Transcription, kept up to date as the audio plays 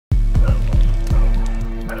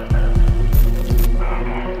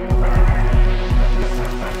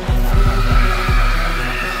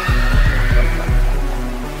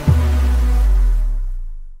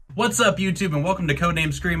What's up, YouTube, and welcome to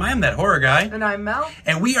Codename Scream. I am that horror guy. And I'm Mel.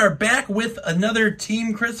 And we are back with another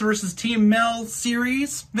Team Chris versus Team Mel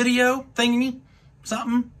series, video, thingy,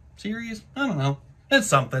 something, series, I don't know. It's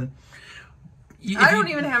something. I don't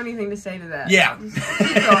even have anything to say to that. Yeah.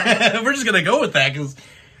 Keep going. We're just going to go with that because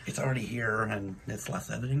it's already here and it's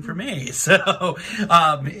less editing for me. So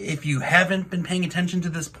if you haven't been paying attention to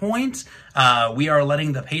this point, we are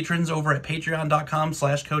letting the patrons over at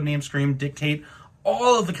patreon.com/codenamescream dictate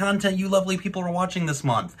all of the content you lovely people are watching this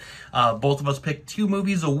month. Both of us pick 2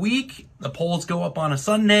 movies a week. The polls go up on a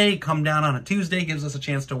Sunday, come down on a Tuesday, gives us a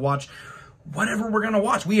chance to watch whatever we're going to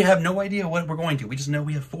watch. We have no idea what we're going to. We just know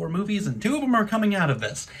we have 4 movies, and 2 of them are coming out of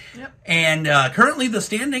this. Yep. And currently the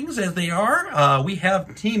standings as they are, we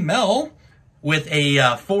have Team Mel with a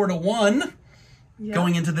 4-1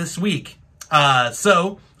 going into this week.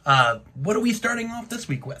 So what are we starting off this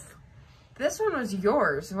week with? This one was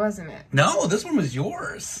yours, wasn't it? No, this one was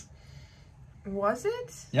yours. Was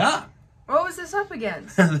it? Yeah. What was this up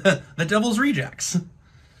against? The Devil's Rejects.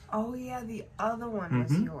 Oh, yeah, the other one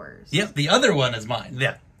was yours. Yep, the other one is mine.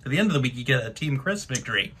 Yeah. At the end of the week, you get a Team Chris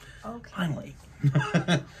victory. Okay. Finally.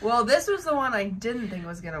 Well, this was the one I didn't think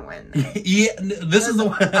was going to win. Yeah, this is the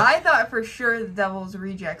one. I thought for sure the Devil's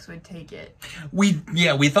Rejects would take it. We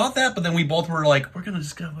thought that, but then we both were like, we're going to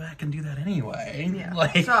just go back and do that anyway. Yeah.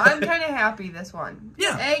 Like, So I'm kind of happy this one.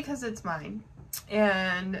 Yeah. A, because it's mine.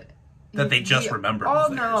 And... that they just remembered. Oh,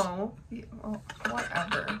 was no. Well,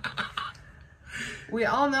 whatever. We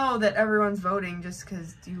all know that everyone's voting just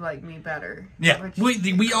because you like me better. Yeah,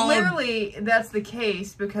 we all... Clearly, that's the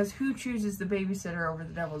case, because who chooses the Babysitter over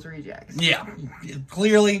the Devil's Rejects? Yeah,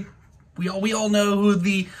 clearly, we all know who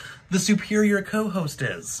the superior co-host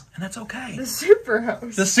is, and that's okay. The super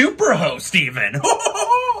host. The super host, even.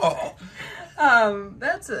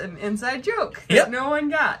 That's an inside joke that no one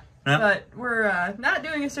got. Yep. But we're not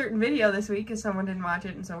doing a certain video this week because someone didn't watch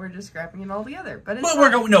it, and so we're just scrapping it all together. But it's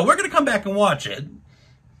we're going to come back and watch it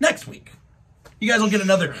next week. You guys will get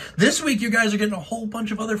another. This week, you guys are getting a whole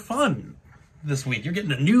bunch of other fun. This week, you're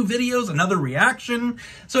getting new videos, another reaction,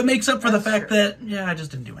 so it makes up for the fact that I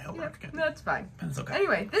just didn't do my homework. Yep, that's fine. That's okay.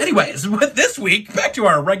 Anyways, with this week, back to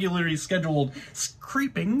our regularly scheduled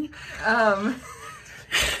creeping.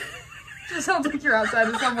 Just sounds like you're outside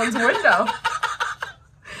of someone's window.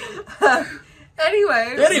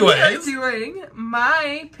 Anyways, we are doing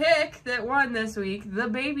my pick that won this week, The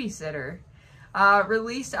Babysitter.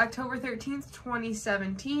 Released October 13th,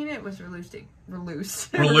 2017. It was released. It was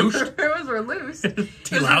released. It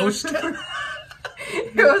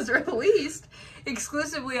was released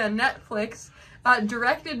exclusively on Netflix.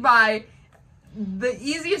 Directed by the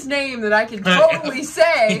easiest name that I can totally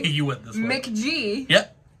say. You went this way. Mick G.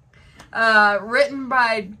 Yep. Written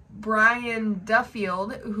by Brian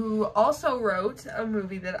Duffield, who also wrote a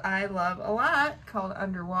movie that I love a lot called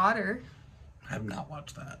Underwater. I have not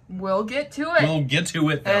watched that. We'll get to it. We'll get to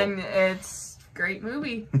it, though. And it's a great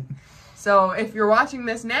movie. So if you're watching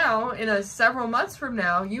this now, in several months from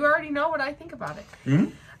now, you already know what I think about it.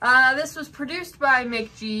 Mm-hmm. This was produced by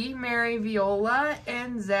Mick G, Mary Viola,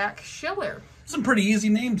 and Zach Schiller. Some pretty easy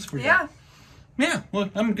names for you. Yeah. Yeah,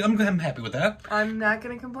 well, I'm happy with that. I'm not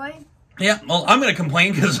going to complain. Yeah, well, I'm going to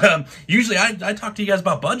complain because usually I talk to you guys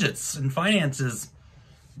about budgets and finances,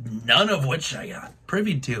 none of which I got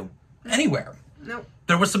privy to anywhere. Nope.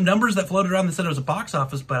 There was some numbers that floated around that said it was a box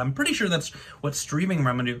office, but I'm pretty sure that's what streaming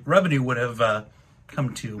revenue would have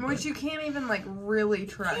come to. Which you can't even, really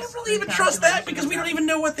trust. You can't really even trust that because we don't even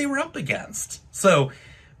know what they were up against. So,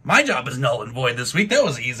 my job is null and void this week. That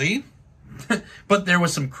was easy. But there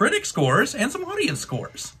was some critic scores and some audience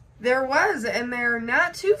scores. There was, and they're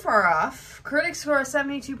not too far off. Critic score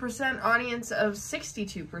 72%, audience of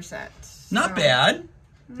 62%. Not bad.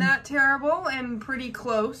 Not terrible, and pretty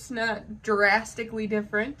close, not drastically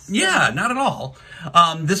different. So. Yeah, not at all.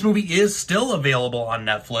 This movie is still available on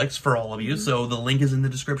Netflix for all of you, so the link is in the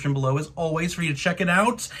description below as always for you to check it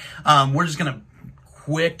out. We're just going to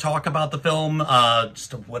quick talk about the film,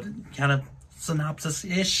 just what kind of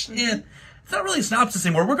synopsis-ish. It's not really a synopsis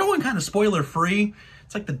anymore. We're going kind of spoiler-free.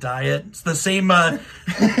 It's like the diet. It's the same.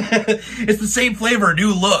 It's the same flavor,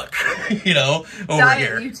 new look. Over diet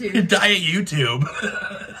here. YouTube. Diet YouTube.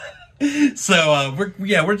 So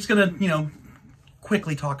we're just gonna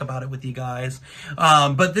quickly talk about it with you guys.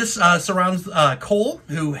 But this surrounds Cole,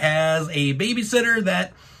 who has a babysitter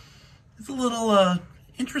that is a little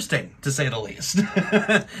interesting, to say the least.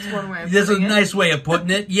 That's one way of There's a putting it. nice way of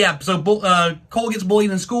putting it. Yeah, so Cole gets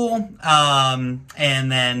bullied in school, and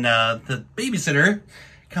then the babysitter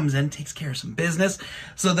comes in, takes care of some business.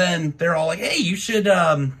 So then they're all like, hey, you should,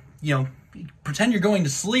 pretend you're going to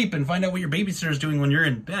sleep and find out what your babysitter's doing when you're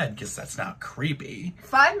in bed, because that's not creepy.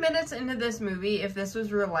 5 minutes into this movie, if this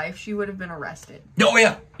was real life, she would have been arrested. Oh,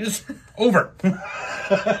 yeah. It's over.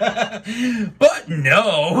 But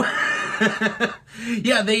no.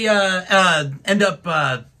 Yeah, they end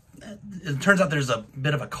up... it turns out there's a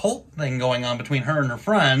bit of a cult thing going on between her and her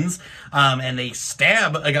friends, and they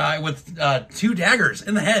stab a guy with 2 daggers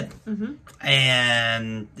in the head.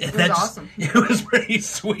 And it was awesome. It was pretty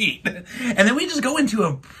sweet. And then we just go into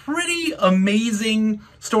a pretty amazing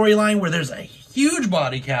storyline where there's a huge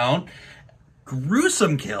body count,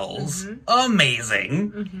 gruesome kills,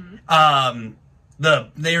 amazing.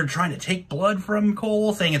 They're trying to take blood from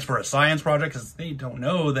Cole, saying it's for a science project because they don't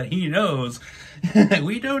know that he knows.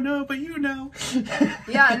 We don't know, but you know.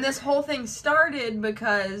 Yeah, and this whole thing started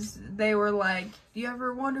because they were like, do you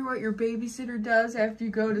ever wonder what your babysitter does after you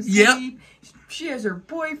go to sleep? Yep. She has her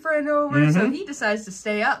boyfriend over, so he decides to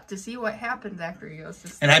stay up to see what happens after he goes to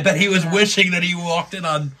sleep. And I bet he was wishing that he walked in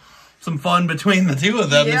on some fun between the two of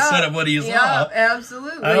them instead of what he saw. Yeah,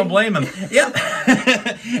 absolutely. I don't blame him. Yep.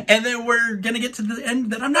 And then we're going to get to the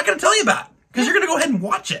end that I'm not going to tell you about, because you're going to go ahead and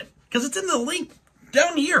watch it, because it's in the link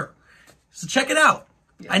down here. So check it out.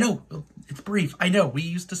 Yeah. I know, it's brief. I know, we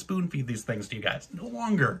used to spoon feed these things to you guys. No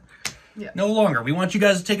longer. Yeah. No longer. We want you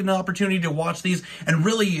guys to take an opportunity to watch these and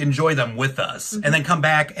really enjoy them with us, and then come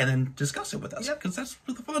back and then discuss it with us, because that's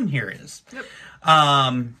where the fun here is. Yep.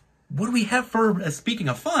 What do we have for, speaking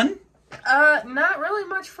of fun? Not really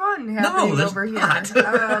much fun happening over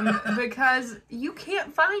here. Because you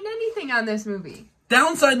can't find anything on this movie.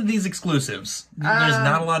 Downside of these exclusives, there's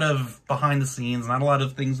not a lot of behind the scenes, not a lot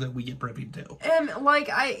of things that we get privy to. And, like,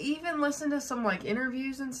 I even listened to some, like,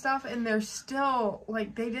 interviews and stuff, and they're still,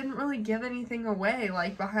 like, they didn't really give anything away,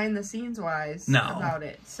 like, behind the scenes wise about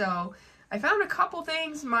it. So, I found a couple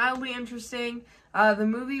things mildly interesting. The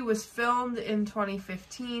movie was filmed in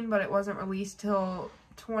 2015, but it wasn't released till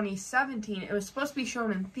 2017. It was supposed to be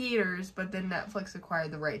shown in theaters, but then Netflix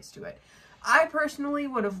acquired the rights to it. I personally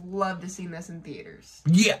would have loved to seen this in theaters.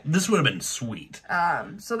 Yeah, this would have been sweet.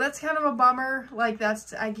 So that's kind of a bummer. Like,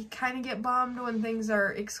 I kind of get bummed when things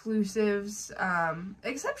are exclusives,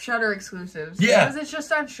 except Shudder exclusives. Yeah. Because it's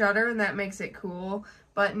just on Shudder, and that makes it cool.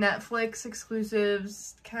 But Netflix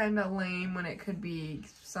exclusives, kind of lame when it could be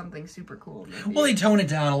something super cool. Maybe. Well, they tone it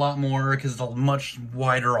down a lot more because it's a much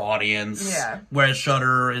wider audience. Yeah. Whereas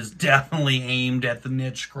Shudder is definitely aimed at the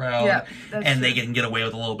niche crowd. Yeah, and true. They can get away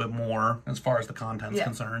with a little bit more as far as the content's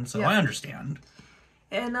concerned. So I understand.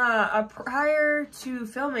 And prior to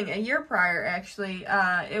filming, a year prior actually,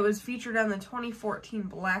 it was featured on the 2014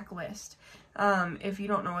 Blacklist. If you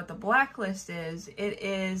don't know what the Blacklist is,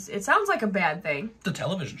 it sounds like a bad thing. It's a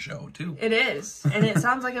television show, too. It is, and it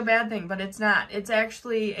sounds like a bad thing, but it's not. It's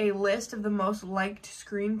actually a list of the most liked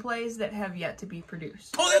screenplays that have yet to be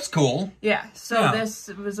produced. Oh, that's cool. Yeah, so this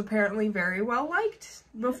was apparently very well liked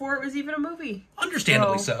before it was even a movie.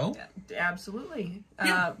 Understandably so. Absolutely.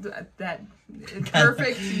 Yeah. That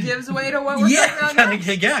perfect gives away to what we're talking about next.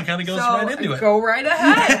 Kind of goes right into it. Go right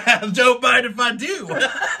ahead. Don't mind if I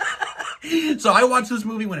do. So I watched this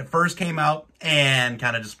movie when it first came out and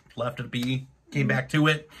kind of just left it be, came back to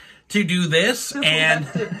it to do this. And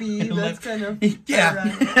left it be, that's kind of...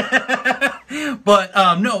 Yeah.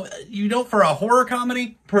 But, no, for a horror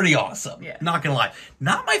comedy, pretty awesome. Yeah. Not gonna lie.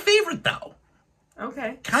 Not my favorite, though.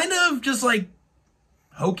 Okay. Kind of just, like,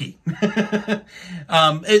 hokey.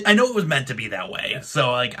 I know it was meant to be that way,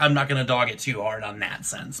 so, like, I'm not gonna dog it too hard on that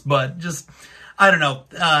sense. But just... I don't know.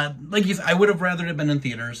 Like you said, I would have rather it have been in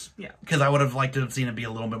theaters. Yeah. Because I would have liked to have seen it be a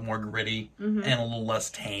little bit more gritty and a little less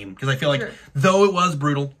tame. Because I feel like, though it was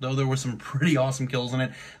brutal, though there were some pretty awesome kills in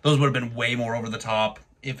it, those would have been way more over the top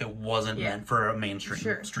if it wasn't meant for a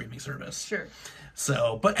mainstream streaming service. Sure.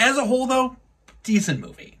 So, but as a whole, though, decent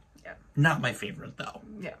movie. Yeah. Not my favorite, though.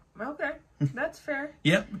 Yeah. Okay. That's fair.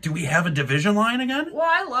 Yep. Do we have a division line again? Well,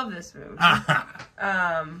 I love this movie.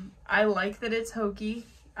 I like that it's hokey.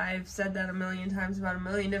 I've said that a million times about a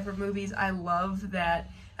million different movies. I love that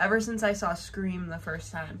ever since I saw Scream the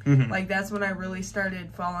first time. Like, that's when I really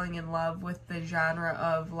started falling in love with the genre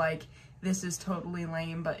of, like, this is totally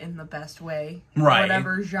lame, but in the best way. Right.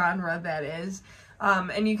 Whatever genre that is.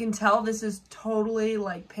 And you can tell this is totally,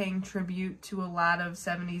 like, paying tribute to a lot of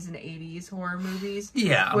 70s and 80s horror movies.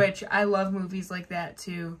 Yeah. Which, I love movies like that,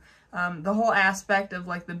 too. The whole aspect of,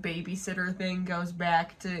 like, the babysitter thing goes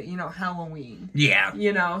back to, Halloween.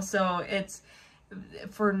 Yeah. So it's,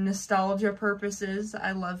 for nostalgia purposes,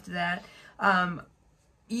 I loved that.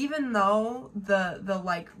 Even though the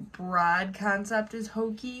like, broad concept is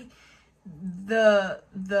hokey, the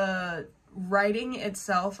writing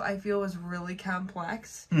itself, I feel, was really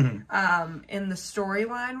complex. And the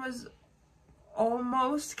storyline was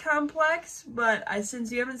almost complex, but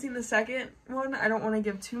since you haven't seen the second one, I don't want to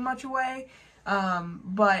give too much away.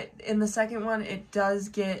 But in the second one, it does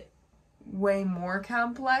get way more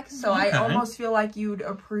complex, so I almost feel like you'd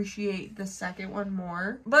appreciate the second one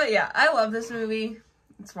more. But yeah, I love this movie.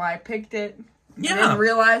 That's why I picked it. Yeah. I didn't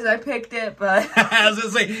realize I picked it, but I was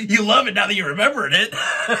gonna say, you love it now that you remembered it.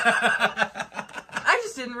 I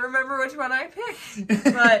just didn't remember which one I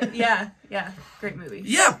picked. But yeah, great movie.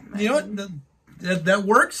 Yeah, you know what? That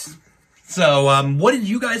works. So, what did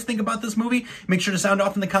you guys think about this movie? Make sure to sound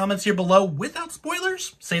off in the comments here below without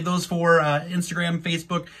spoilers. Save those for Instagram,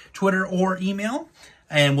 Facebook, Twitter, or email.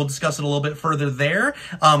 And we'll discuss it a little bit further there.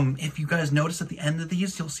 If you guys notice at the end of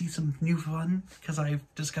these, you'll see some new fun, because I've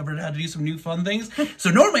discovered how to do some new fun things. So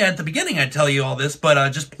normally at the beginning I'd tell you all this,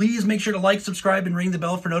 but just please make sure to like, subscribe, and ring the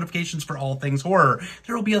bell for notifications for all things horror.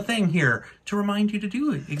 There will be a thing here to remind you to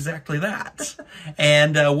do exactly that.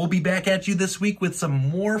 And we'll be back at you this week with some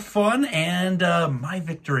more fun and my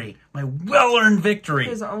victory, my well-earned victory.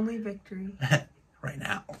 His only victory. Right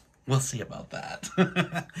now. We'll see about that.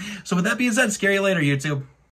 So with that being said, scary later, YouTube.